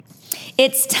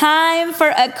It's time for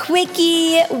a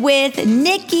quickie with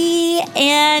Nikki,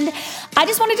 and I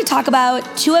just wanted to talk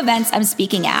about 2 events I'm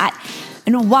speaking at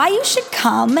and why you should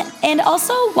come, and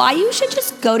also why you should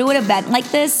just go to an event like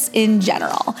this in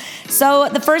general. So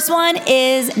the first one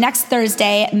is next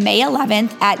Thursday, May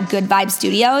 11th at Good Vibe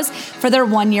Studios for their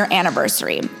 1-year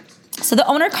anniversary. So the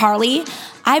owner, Carly,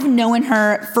 I've known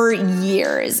her for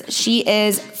years. She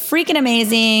is freaking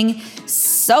amazing,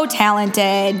 so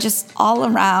talented, just all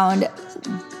around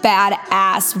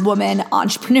badass woman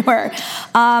entrepreneur.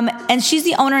 And she's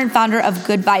the owner and founder of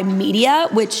Good Vibe Media,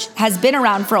 which has been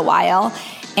around for a while,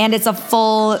 and it's a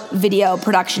full video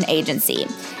production agency.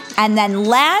 And then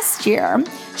last year,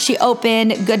 she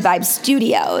opened Good Vibe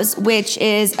Studios, which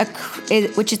is a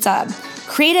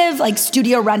creative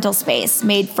studio rental space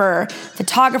made for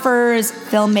photographers,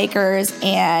 filmmakers,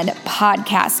 and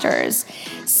podcasters.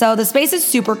 So the space is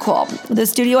super cool. The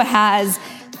studio has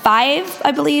 5,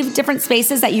 I believe, different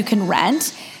spaces that you can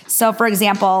rent. So for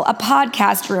example, a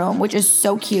podcast room, which is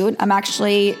so cute. I'm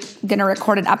actually gonna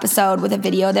record an episode with a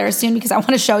video there soon because I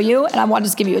wanna show you and I want to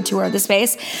just give you a tour of the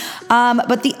space.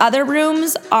 But the other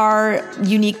rooms are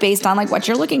unique based on what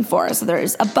you're looking for. So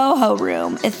there's a boho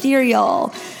room,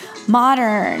 ethereal,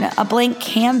 modern, a blank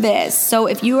canvas. So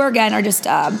if you are just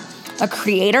a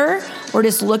creator or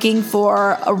just looking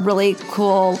for a really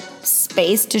cool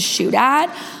space to shoot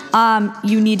at,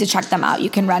 you need to check them out.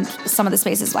 You can rent some of the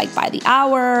spaces by the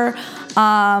hour,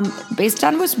 based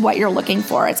on what you're looking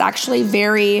for. It's actually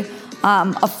very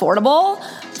affordable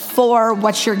for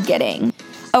what you're getting.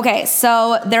 Okay,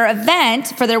 so their event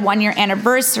for their 1-year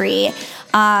anniversary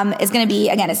is going to be,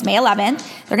 again, it's May 11th.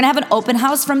 They're going to have an open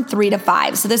house from 3 to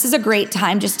 5. So this is a great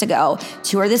time just to go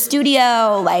tour the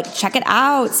studio, check it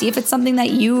out, see if it's something that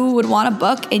you would want to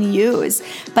book and use.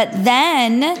 But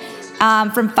then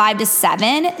from 5 to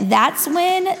 7, that's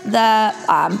when the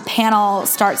panel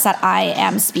starts that I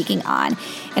am speaking on.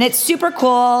 And it's super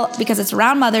cool because it's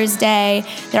around Mother's Day.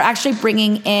 They're actually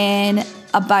bringing in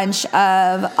a bunch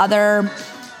of other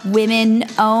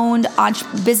women-owned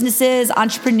businesses,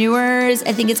 entrepreneurs.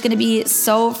 I think it's going to be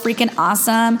so freaking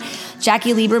awesome.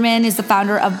 Jackie Lieberman is the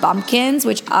founder of Bumpkins,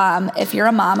 which if you're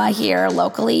a mama here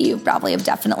locally, you probably have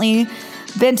definitely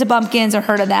been to Bumpkins or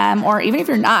heard of them, or even if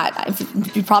you're not,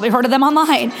 you've probably heard of them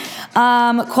online.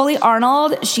 Coley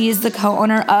Arnold, she's the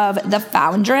co-owner of The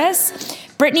Foundress.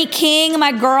 Brittany King,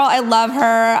 my girl, I love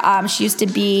her. She used to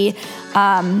be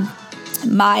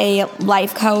my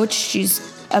life coach.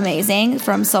 She's amazing,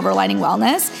 from Silver Lining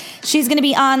Wellness. She's going to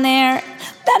be on there.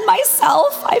 Then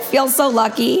myself, I feel so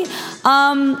lucky.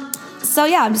 So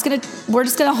yeah, we're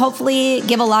just gonna hopefully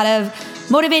give a lot of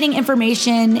motivating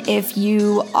information if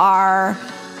you are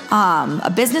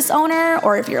a business owner,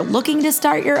 or if you're looking to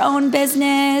start your own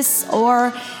business,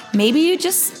 or maybe you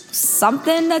just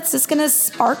something that's just gonna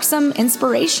spark some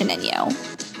inspiration in you.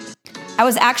 I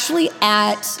was actually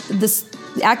at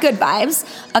Good Vibes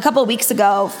a couple of weeks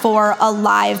ago for a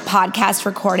live podcast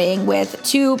recording with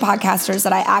 2 podcasters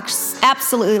that I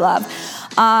absolutely love,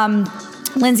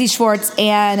 Lindsay Schwartz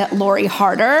and Lori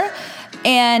Harder.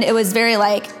 And it was very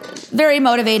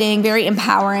motivating, very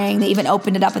empowering. They even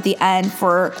opened it up at the end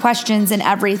for questions and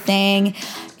everything.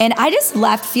 And I just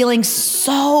left feeling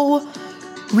so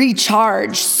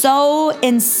recharged, so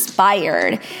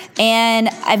inspired. And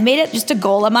I've made it just a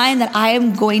goal of mine that I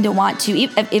am going to want to,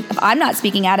 if I'm not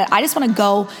speaking at it, I just want to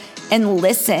go and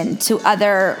listen to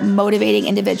other motivating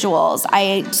individuals.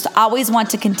 I just always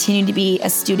want to continue to be a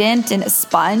student and a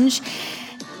sponge.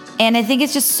 And I think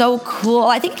it's just so cool.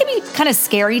 I think it can be kind of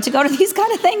scary to go to these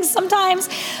kind of things sometimes.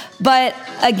 But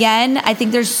again, I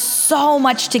think there's so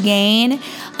much to gain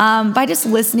by just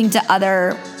listening to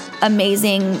other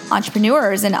amazing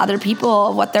entrepreneurs and other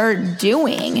people, what they're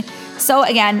doing. So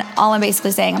again, all I'm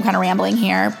basically saying, I'm kind of rambling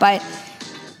here, but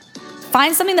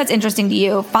find something that's interesting to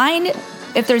you. Find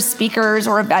if there's speakers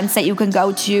or events that you can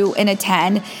go to and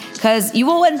attend, because you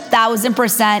will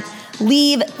 1000%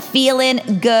 leave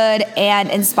feeling good and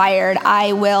inspired.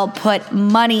 I will put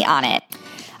money on it.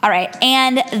 All right,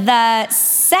 and the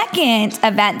second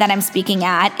event that I'm speaking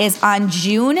at is on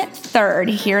June 3rd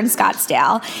here in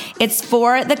Scottsdale. It's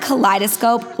for the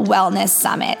Kaleidoscope Wellness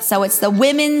Summit. So it's the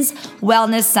Women's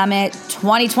Wellness Summit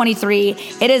 2023.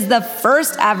 It is the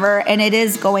first ever, and it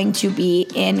is going to be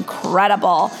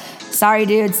incredible. Sorry,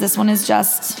 dudes, this one is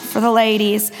just for the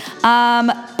ladies.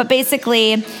 But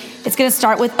basically, It's going to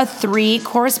start with a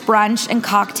 3-course brunch and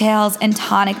cocktails and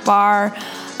tonic bar.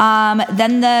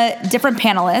 Then the different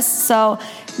panelists. So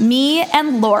me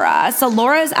and Laura. So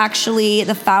Laura is actually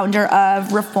the founder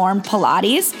of Reform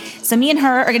Pilates. So me and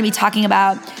her are going to be talking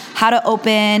about how to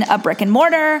open a brick and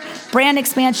mortar, brand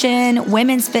expansion,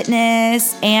 women's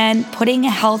fitness, and putting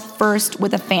health first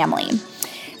with a family.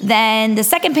 Then the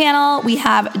second panel, we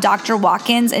have Dr.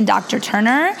 Watkins and Dr.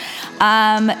 Turner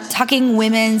talking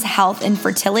women's health and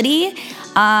fertility,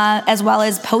 as well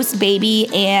as post-baby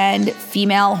and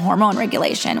female hormone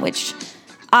regulation, which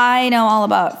I know all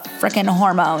about freaking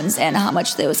hormones and how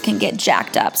much those can get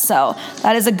jacked up. So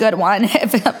that is a good one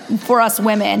for us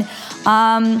women.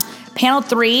 Panel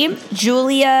 3,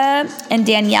 Julia and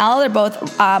Danielle, they're both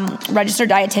registered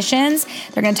dietitians.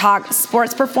 They're going to talk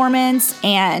sports performance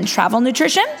and travel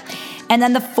nutrition. And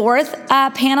then the fourth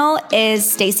panel is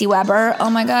Stacy Weber. Oh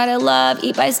my God, I love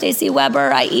Eat by Stacy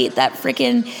Weber. I eat that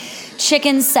freaking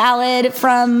chicken salad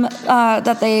from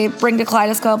that they bring to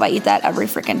Kaleidoscope. I eat that every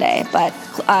freaking day. But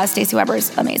Stacy Weber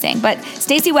is amazing. But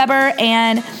Stacy Weber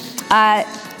and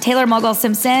Taylor Mogul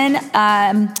Simpson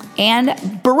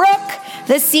and Brooke,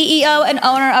 the CEO and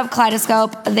owner of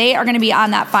Kaleidoscope, they are going to be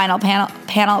on that final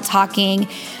panel talking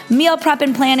meal prep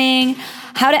and planning,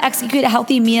 how to execute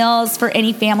healthy meals for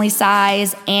any family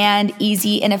size, and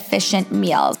easy and efficient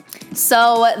meals.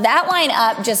 So that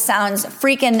lineup just sounds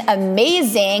freaking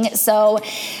amazing. So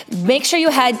make sure you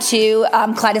head to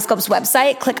Kaleidoscope's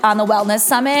website, click on the Wellness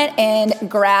Summit, and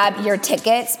grab your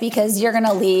tickets because you're going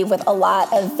to leave with a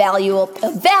lot of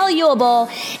valuable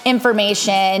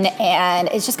information, and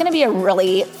it's just going to be a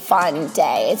really fun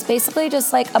day. It's basically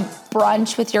just like a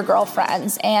brunch with your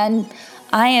girlfriends, and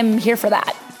I am here for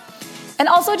that. And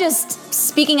also just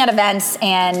speaking at events,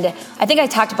 and I think I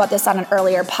talked about this on an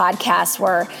earlier podcast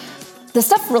where the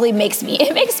stuff really makes me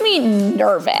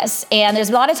nervous. And there's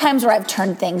a lot of times where I've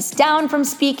turned things down from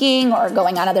speaking or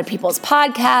going on other people's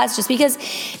podcasts just because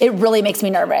it really makes me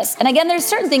nervous. And again, there's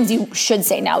certain things you should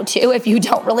say no to if you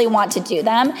don't really want to do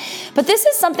them. But this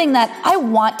is something that I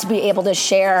want to be able to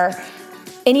share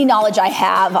any knowledge I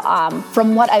have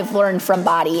from what I've learned from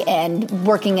Body and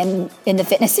working in the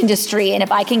fitness industry. And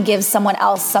if I can give someone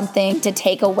else something to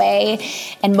take away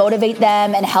and motivate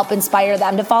them and help inspire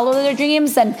them to follow their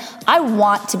dreams, then I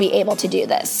want to be able to do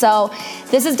this. So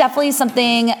this is definitely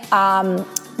something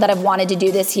that I've wanted to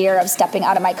do this year, of stepping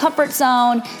out of my comfort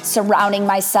zone, surrounding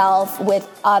myself with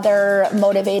other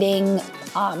motivating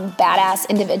badass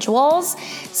individuals.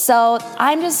 So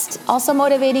I'm just also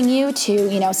motivating you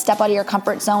to, step out of your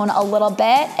comfort zone a little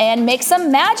bit and make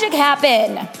some magic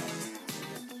happen.